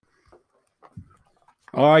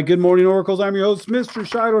All right, good morning, Oracles. I'm your host, Mr.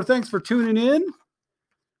 Scheidler. Thanks for tuning in.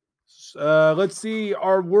 Let's see.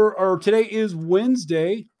 Today is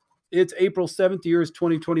Wednesday. It's April 7th, the year is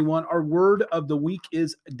 2021. Our word of the week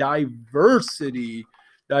is diversity.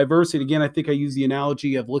 Diversity. Again, I think I use the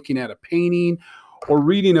analogy of looking at a painting or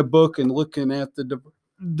reading a book and looking at the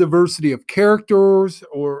diversity of characters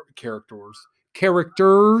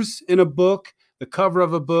in a book, the cover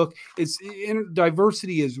of a book.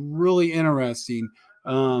 Diversity is really interesting.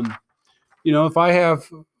 If I have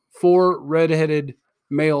four redheaded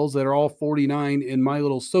males that are all 49 in my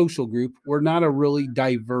little social group, we're not a really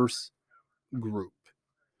diverse group.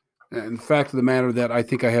 And the fact of the matter that I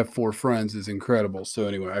think I have four friends is incredible. So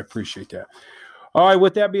anyway, I appreciate that. All right,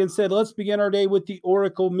 with that being said, let's begin our day with the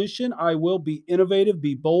Oracle mission. I will be innovative,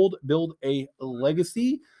 be bold, build a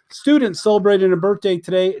legacy. Students celebrating a birthday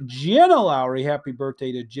today. Jenna Lowry, happy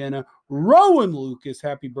birthday to Jenna. Rowan Lucas,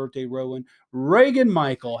 happy birthday, Rowan. Reagan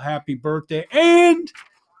Michael, happy birthday. And,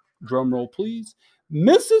 drum roll please,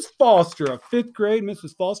 Mrs. Foster of 5th grade.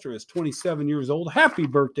 Mrs. Foster is 27 years old. Happy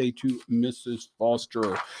birthday to Mrs.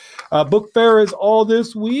 Foster. Book fair is all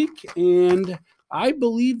this week, and I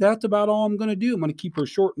believe that's about all I'm going to do. I'm going to keep her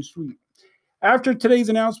short and sweet. After today's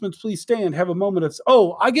announcements, please stand, have a moment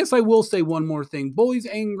of... I guess I will say one more thing. Boys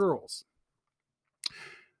and girls,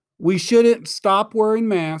 we shouldn't stop wearing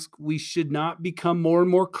masks. We should not become more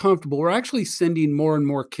and more comfortable. We're actually sending more and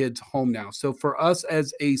more kids home now. So for us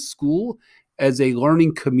as a school, as a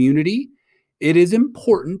learning community, it is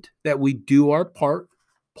important that we do our part,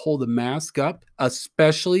 pull the mask up,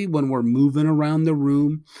 especially when we're moving around the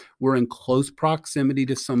room. We're in close proximity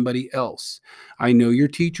to somebody else. I know your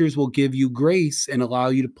teachers will give you grace and allow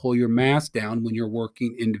you to pull your mask down when you're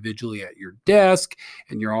working individually at your desk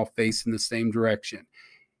and you're all facing the same direction.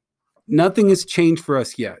 Nothing has changed for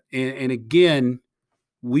us yet. And again,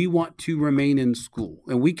 we want to remain in school,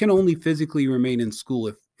 and we can only physically remain in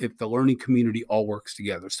school if the learning community all works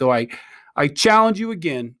together. So I challenge you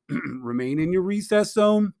again, remain in your recess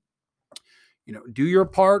zone, do your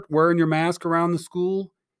part, wearing your mask around the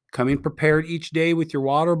school, coming prepared each day with your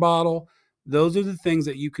water bottle. Those are the things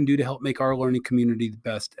that you can do to help make our learning community the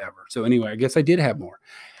best ever. So anyway, I guess I did have more.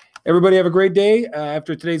 Everybody have a great day.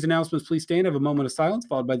 After today's announcements, please stand, have a moment of silence,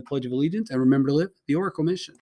 followed by the Pledge of Allegiance, and remember to live the Oracle mission.